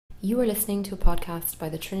You are listening to a podcast by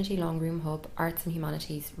the Trinity Longroom Hub Arts and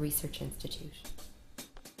Humanities Research Institute.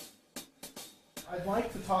 I'd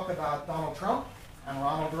like to talk about Donald Trump and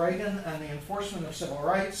Ronald Reagan and the enforcement of civil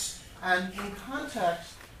rights, and in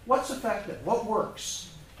context, what's effective, what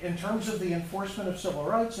works in terms of the enforcement of civil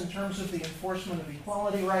rights, in terms of the enforcement of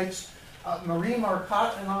equality rights. Marie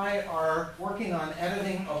Marcotte and I are working on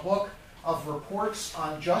editing a book of reports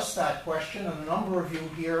on just that question, and a number of you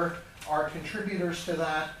here are contributors to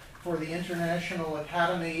that for the International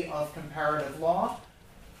Academy of Comparative Law.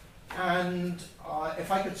 And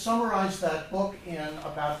if I could summarize that book in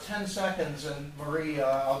about 10 seconds, and Marie,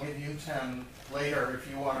 I'll give you 10 later if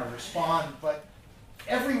you want to respond, but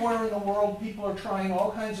everywhere in the world people are trying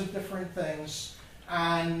all kinds of different things,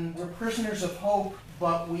 and we're prisoners of hope,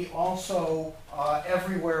 but we also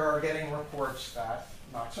everywhere are getting reports that,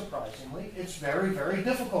 not surprisingly, it's very, very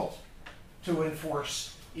difficult to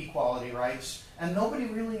enforce equality rights, and nobody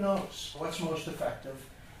really knows what's most effective.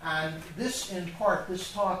 And this, in part,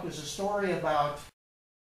 this talk is a story about,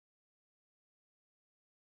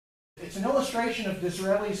 it's an illustration of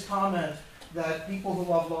Disraeli's comment that people who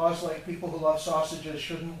love laws like people who love sausages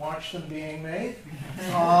shouldn't watch them being made.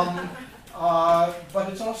 But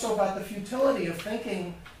it's also about the futility of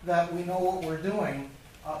thinking that we know what we're doing.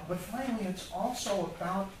 But finally, it's also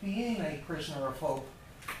about being a prisoner of hope.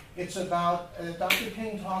 It's about, Dr.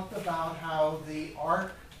 King talked about how the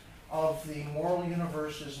arc of the moral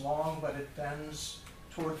universe is long, but it bends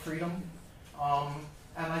toward freedom. And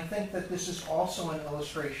I think that this is also an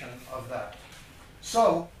illustration of that.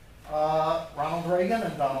 So, Ronald Reagan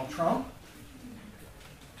and Donald Trump.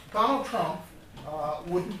 Donald Trump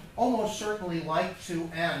would almost certainly like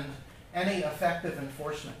to end any effective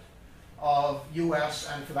enforcement of U.S.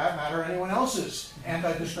 and, for that matter, anyone else's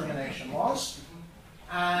anti-discrimination laws.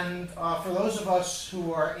 And for those of us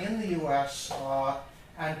who are in the U.S.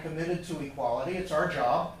 And committed to equality, it's our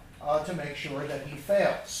job to make sure that he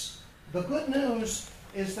fails. The good news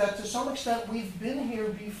is that to some extent we've been here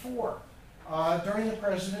before during the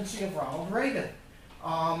presidency of Ronald Reagan,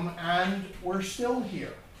 and we're still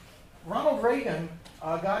here. Ronald Reagan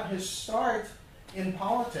got his start in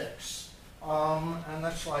politics, and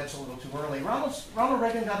that slide's a little too early. Ronald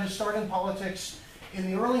Reagan got his start in politics in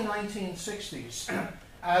the early 1960s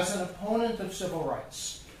as an opponent of civil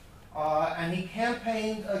rights. And he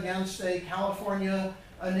campaigned against a California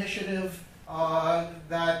initiative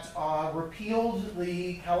that repealed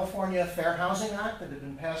the California Fair Housing Act that had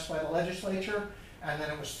been passed by the legislature, and then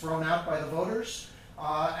it was thrown out by the voters.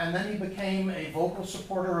 And then he became a vocal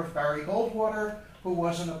supporter of Barry Goldwater, who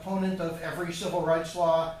was an opponent of every civil rights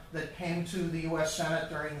law that came to the U.S. Senate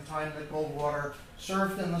during the time that Goldwater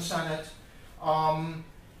served in the Senate.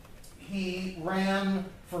 He ran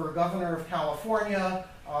for governor of California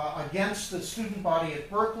against the student body at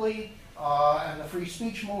Berkeley and the free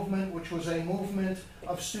speech movement, which was a movement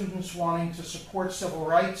of students wanting to support civil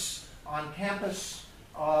rights on campus.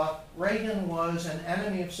 Reagan was an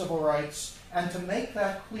enemy of civil rights, and to make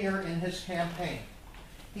that clear in his campaign,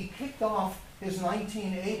 he kicked off his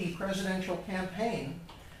 1980 presidential campaign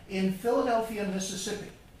in Philadelphia,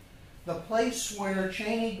 Mississippi, the place where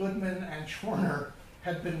Cheney, Goodman, and Schwerner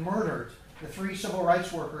had been murdered, the three civil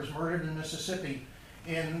rights workers murdered in Mississippi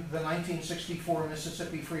in the 1964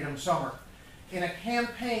 Mississippi Freedom Summer, in a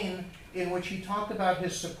campaign in which he talked about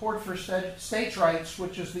his support for states' rights,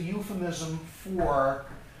 which is the euphemism for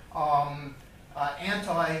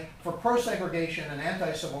pro-segregation and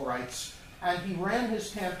anti-civil rights. And he ran his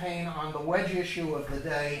campaign on the wedge issue of the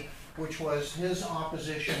day, which was his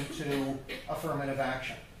opposition to affirmative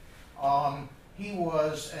action. He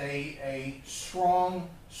was a strong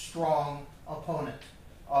opponent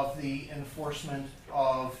of the enforcement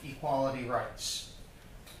of equality rights.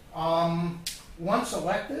 Once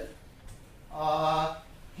elected,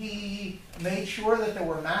 he made sure that there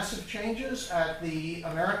were massive changes at the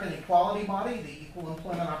American Equality Body, the Equal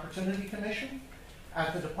Employment Opportunity Commission,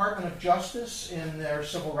 at the Department of Justice in their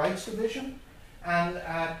Civil Rights Division, and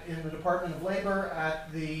in the Department of Labor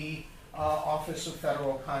at the Office of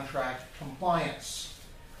Federal Contract Compliance.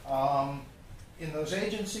 In those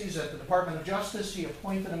agencies, at the Department of Justice, he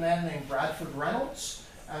appointed a man named Bradford Reynolds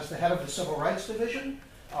as the head of the Civil Rights Division.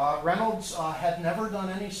 Reynolds had never done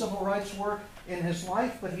any civil rights work in his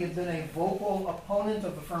life, but he had been a vocal opponent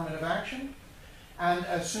of affirmative action. And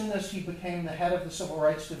as soon as he became the head of the Civil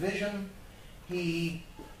Rights Division, he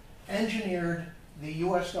engineered the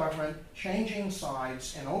U.S. government changing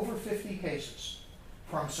sides in over 50 cases,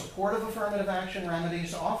 from support of affirmative action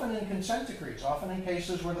remedies, often in consent decrees, often in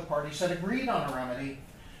cases where the parties had agreed on a remedy,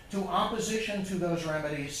 to opposition to those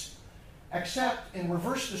remedies, except in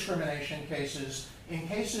reverse discrimination cases In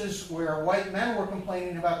cases where white men were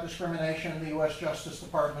complaining about discrimination, the U.S. Justice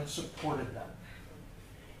Department supported them.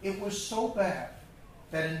 It was so bad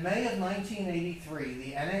that in May of 1983,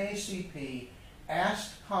 the NAACP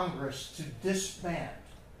asked Congress to disband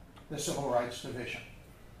the Civil Rights Division.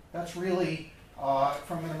 That's really,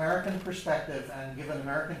 from an American perspective and given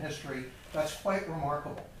American history, that's quite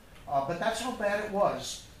remarkable. But that's how bad it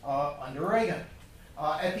was under Reagan.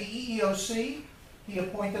 At the EEOC, he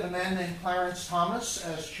appointed a man named Clarence Thomas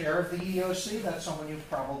as chair of the EEOC. That's someone you've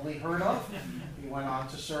probably heard of. He went on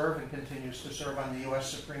to serve and continues to serve on the U.S.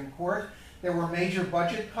 Supreme Court. There were major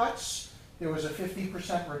budget cuts. There was a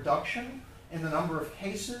 50% reduction in the number of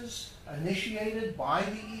cases initiated by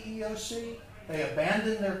the EEOC. They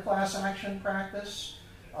abandoned their class action practice.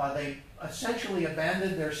 They essentially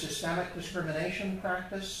abandoned their systemic discrimination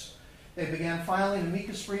practice. They began filing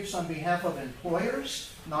amicus briefs on behalf of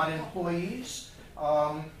employers, not employees,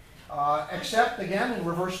 except, again, in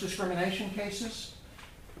reverse discrimination cases.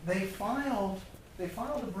 They filed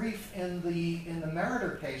a brief in the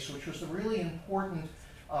Meritor case, which was the really important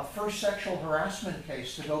first sexual harassment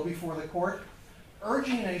case to go before the court,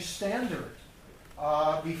 urging a standard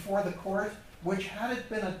before the court which, had it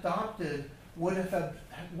been adopted, would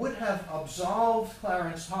have absolved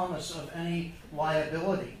Clarence Thomas of any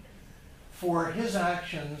liability for his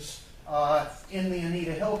actions in the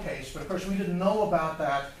Anita Hill case. But of course, we didn't know about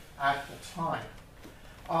that at the time.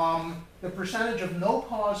 The percentage of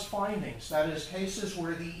no-cause findings, that is, cases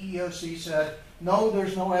where the EEOC said, no,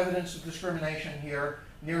 there's no evidence of discrimination here,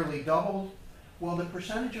 nearly doubled. Well, the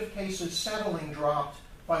percentage of cases settling dropped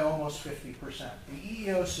by almost 50%. The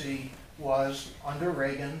EEOC was, under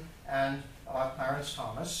Reagan and Clarence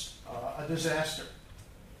Thomas, a disaster.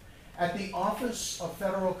 At the Office of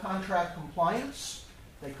Federal Contract Compliance,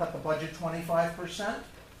 they cut the budget 25%.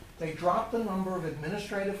 They dropped the number of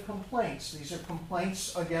administrative complaints. These are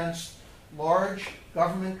complaints against large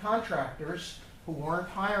government contractors who weren't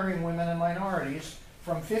hiring women and minorities,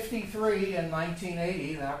 from 53 in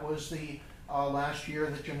 1980, that was the last year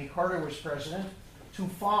that Jimmy Carter was president, to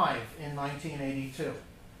 5 in 1982.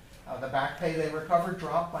 The back pay they recovered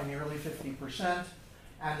dropped by nearly 50%,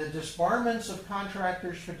 and the disbarments of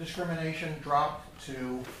contractors for discrimination dropped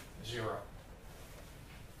to 0.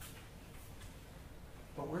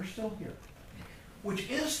 But we're still here. Which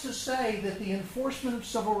is to say that the enforcement of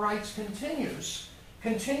civil rights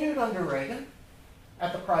continued under Reagan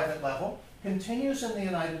at the private level, continues in the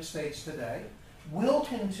United States today, will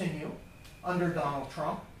continue under Donald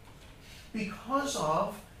Trump, because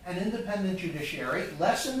of an independent judiciary,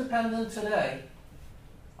 less independent today,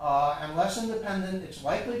 and less independent, it's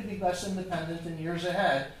likely to be less independent in years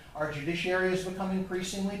ahead. Our judiciary has become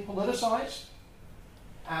increasingly politicized,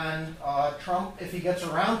 and Trump, if he gets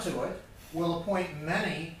around to it, will appoint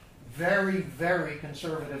many very, very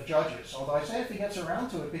conservative judges. Although I say if he gets around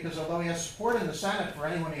to it, because although he has support in the Senate for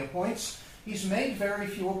anyone he appoints, he's made very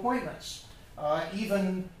few appointments,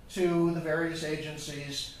 even to the various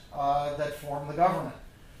agencies that form the government.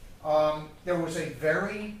 There was a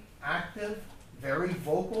very active, very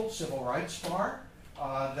vocal civil rights bar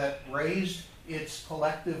that raised its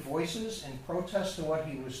collective voices in protest to what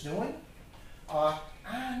he was doing.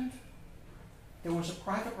 And there was a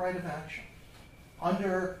private right of action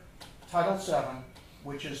under Title VII,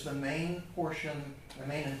 which is the main portion, the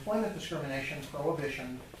main employment discrimination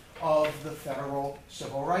prohibition of the Federal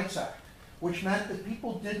Civil Rights Act, which meant that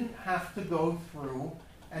people didn't have to go through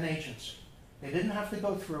an agency. They didn't have to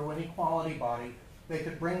go through an equality body. They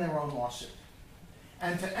could bring their own lawsuit.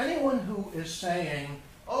 And to anyone who is saying,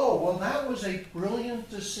 oh, well, that was a brilliant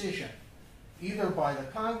decision, either by the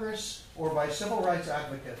Congress or by civil rights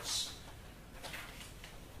advocates,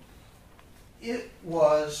 it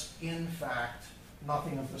was, in fact,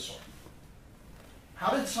 nothing of the sort.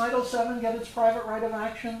 How did Title VII get its private right of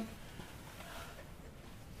action?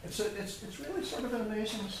 It's really sort of an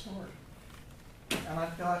amazing story. And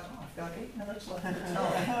I've got 8 minutes left to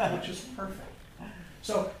tell it, which is perfect.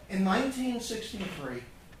 So in 1963,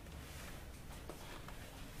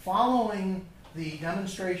 following the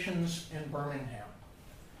demonstrations in Birmingham,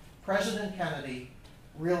 President Kennedy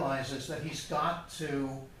realizes that he's got to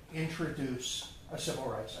introduce a Civil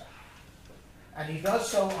Rights Act. And he does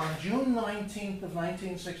so on June 19th of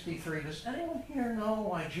 1963. Does anyone here know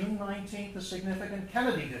why June 19th is significant?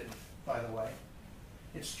 Kennedy didn't, by the way.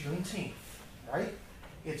 It's Juneteenth, right?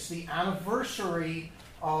 It's the anniversary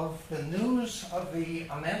of the news of the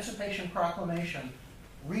Emancipation Proclamation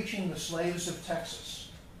reaching the slaves of Texas.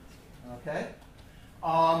 Okay?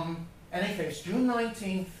 Any case, June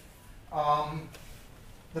 19th,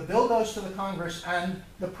 the bill goes to the Congress, and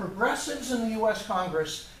the progressives in the U.S.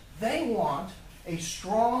 Congress, they want a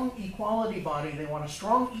strong equality body. They want a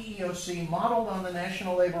strong EEOC modeled on the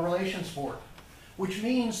National Labor Relations Board, which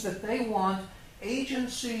means that they want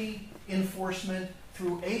agency enforcement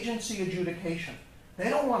through agency adjudication. They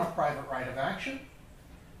don't want a private right of action.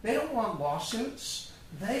 They don't want lawsuits.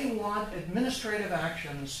 They want administrative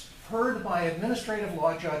actions heard by administrative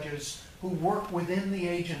law judges who work within the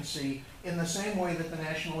agency in the same way that the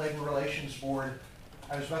National Labor Relations Board,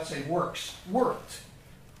 I was about to say worked.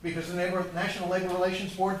 Because the National Labor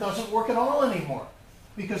Relations Board doesn't work at all anymore,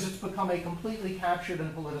 because it's become a completely captured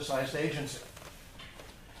and politicized agency.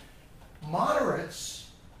 Moderates,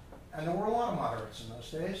 and there were a lot of moderates in those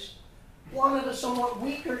days, wanted a somewhat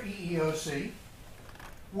weaker EEOC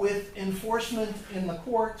with enforcement in the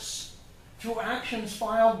courts through actions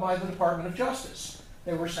filed by the Department of Justice.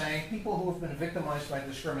 They were saying people who have been victimized by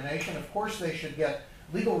discrimination, of course they should get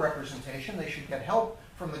legal representation, they should get help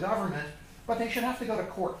from the government, but they should have to go to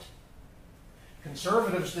court.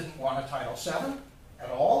 Conservatives didn't want a Title VII at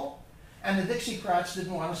all, and the Dixiecrats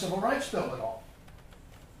didn't want a civil rights bill at all.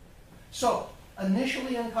 So,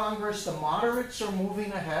 initially in Congress, the moderates are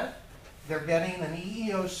moving ahead. They're getting an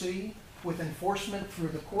EEOC with enforcement through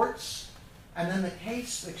the courts, and then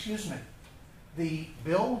the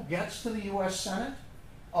bill gets to the U.S. Senate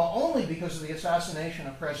only because of the assassination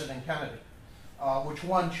of President Kennedy, which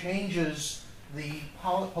one changes the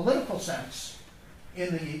political sense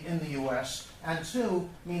in the U.S., and two,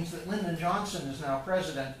 means that Lyndon Johnson is now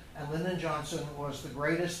president, and Lyndon Johnson was the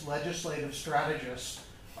greatest legislative strategist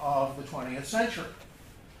of the 20th century.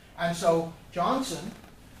 And so Johnson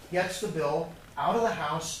gets the bill out of the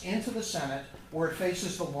House into the Senate, where it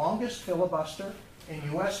faces the longest filibuster in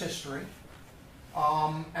U.S. history.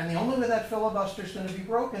 And the only way that filibuster is going to be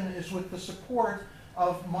broken is with the support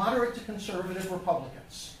of moderate to conservative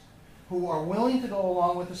Republicans who are willing to go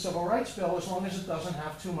along with the Civil Rights Bill as long as it doesn't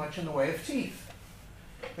have too much in the way of teeth.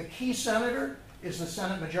 The key senator is the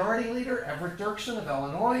Senate Majority Leader, Everett Dirksen of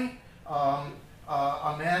Illinois,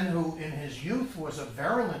 a man who in his youth was a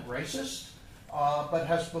virulent racist, but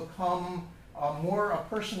has become more a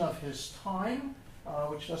person of his time,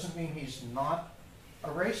 which doesn't mean he's not a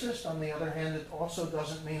racist. On the other hand, it also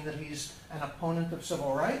doesn't mean that he's an opponent of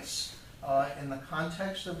civil rights in the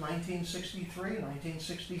context of 1963,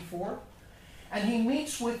 1964. And he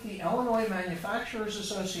meets with the Illinois Manufacturers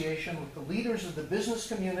Association, with the leaders of the business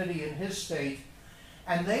community in his state,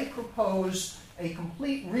 and they propose a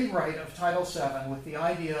complete rewrite of Title VII with the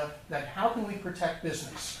idea that how can we protect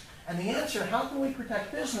business? And the answer, how can we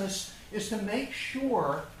protect business, is to make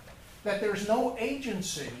sure that there's no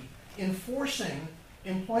agency enforcing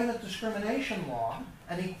employment discrimination law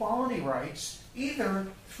and equality rights, either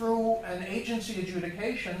through an agency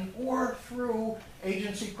adjudication or through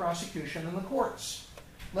agency prosecution in the courts.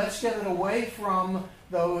 Let's get it away from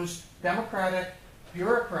those Democratic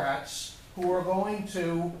bureaucrats who are going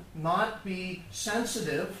to not be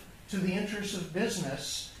sensitive to the interests of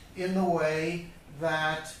business in the way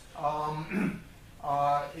that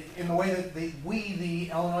we, the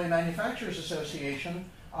Illinois Manufacturers Association,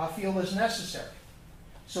 feel is necessary.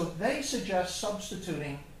 So they suggest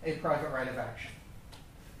substituting a private right of action.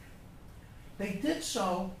 They did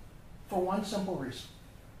so for one simple reason.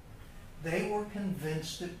 They were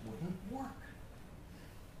convinced it wouldn't work.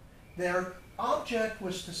 Their object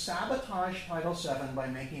was to sabotage Title VII by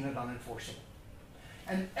making it unenforceable.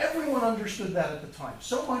 And everyone understood that at the time,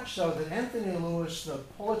 so much so that Anthony Lewis, the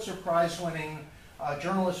Pulitzer Prize-winning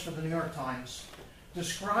journalist for the New York Times,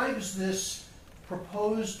 describes this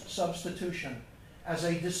proposed substitution as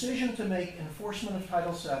a decision to make enforcement of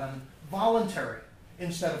Title VII voluntary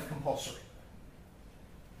instead of compulsory.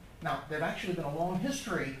 Now, there's actually been a long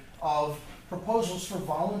history of proposals for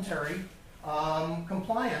voluntary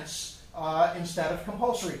compliance instead of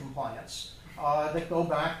compulsory compliance that go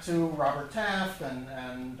back to Robert Taft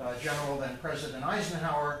and General then President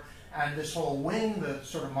Eisenhower and this whole wing, the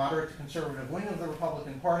sort of moderate to conservative wing of the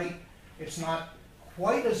Republican Party. It's not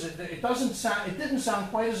quite as it didn't sound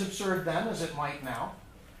quite as absurd then as it might now.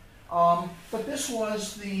 But this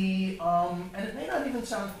was the and it may not even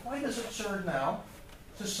sound quite as absurd now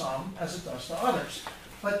to some as it does to others.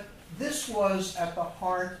 But this was at the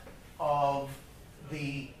heart of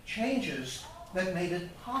the changes that made it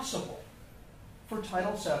possible for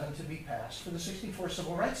Title VII to be passed, for the '64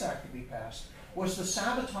 Civil Rights Act to be passed, was the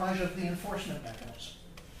sabotage of the enforcement mechanism.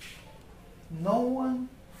 No one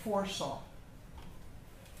foresaw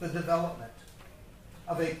the development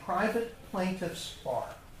of a private plaintiff's bar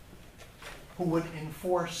who would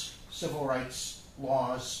enforce civil rights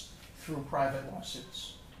laws through private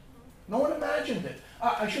lawsuits. No one imagined it.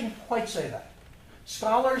 I shouldn't quite say that.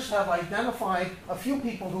 Scholars have identified a few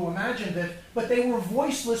people who imagined it, but they were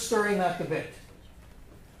voiceless during that debate.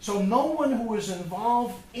 So no one who was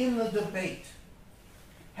involved in the debate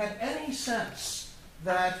had any sense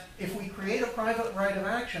that if we create a private right of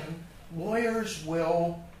action, lawyers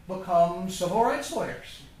will become civil rights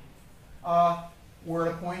lawyers. We're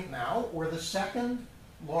at a point now where the second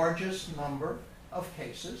largest number of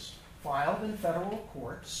cases filed in federal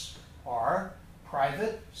courts are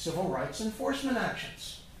private civil rights enforcement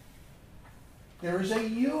actions. There is a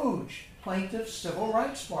huge plaintiff civil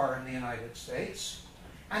rights bar in the United States,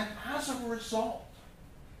 and as a result,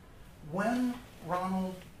 when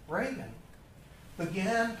Ronald Reagan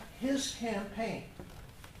began his campaign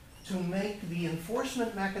to make the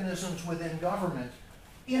enforcement mechanisms within government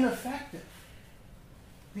ineffective,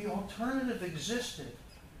 the alternative existed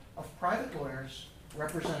of private lawyers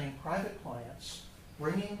representing private clients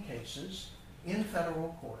bringing cases in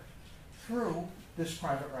federal court through this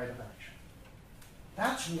private right of action.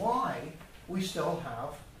 That's why we still have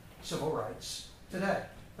civil rights today.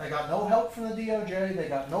 They got no help from the DOJ, they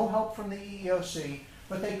got no help from the EEOC,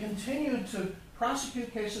 but they continued to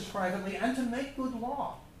prosecute cases privately and to make good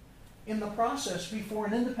law in the process before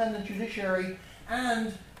an independent judiciary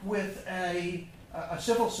and with a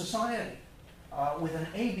civil society, with an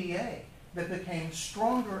ABA that became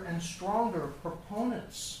stronger and stronger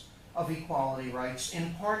proponents of equality rights,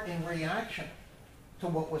 in part in reaction to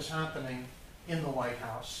what was happening in the White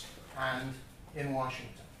House and in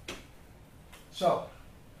Washington. So,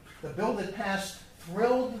 the bill that passed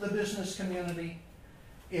thrilled the business community.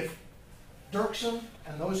 If Dirksen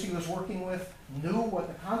and those he was working with knew what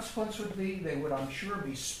the consequence would be, they would, I'm sure,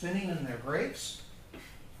 be spinning in their graves.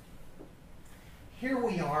 Here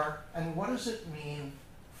we are, and what does it mean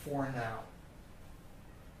for now?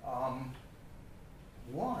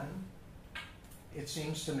 One, it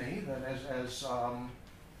seems to me that as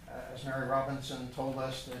Mary Robinson told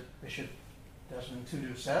us that Bishop Desmond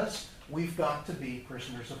Tutu says, we've got to be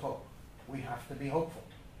prisoners of hope. We have to be hopeful.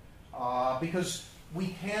 Because we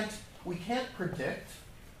can't predict.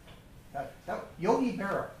 Yogi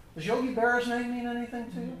Berra. Does Yogi Berra's name mean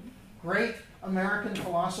anything to you? Great American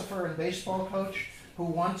philosopher and baseball coach who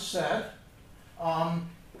once said,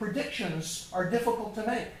 predictions are difficult to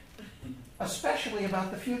make, especially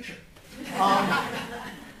about the future.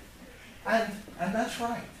 And that's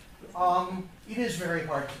right. It is very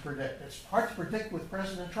hard to predict. It's hard to predict with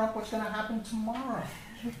President Trump what's going to happen tomorrow.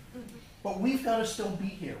 But we've got to still be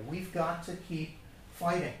here. We've got to keep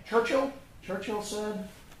fighting. Churchill said,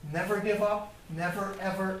 never give up, never,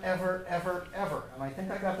 ever, ever, ever, ever. And I think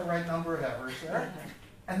I got the right number of evers there.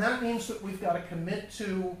 And that means that we've got to commit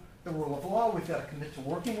to the rule of law. We've got to commit to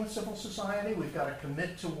working with civil society. We've got to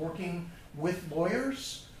commit to working with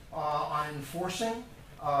lawyers on enforcing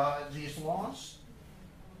these laws.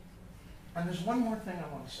 And there's one more thing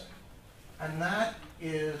I want to say, and that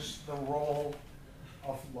is the role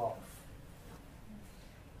of love.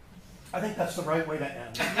 I think that's the right way to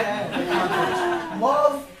end the conference.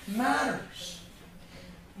 Love matters.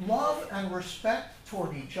 Love and respect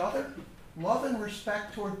toward each other. Love and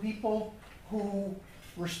respect toward people who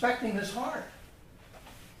respecting is hard.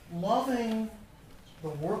 Loving the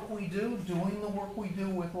work we do, doing the work we do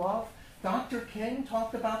with love. Dr. King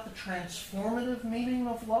talked about the transformative meaning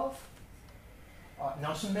of love.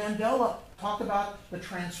 Nelson Mandela talked about the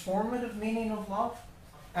transformative meaning of love.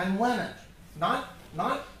 And Lenin, not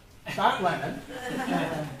Lenin,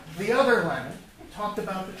 the other Lenin, talked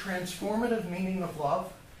about the transformative meaning of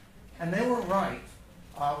love. And they were right.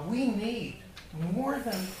 We need, more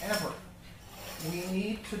than ever, we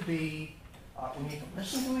need to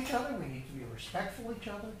listen to each other, we need to be respectful of each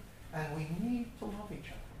other, and we need to love each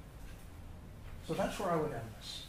other. So that's where I would end this.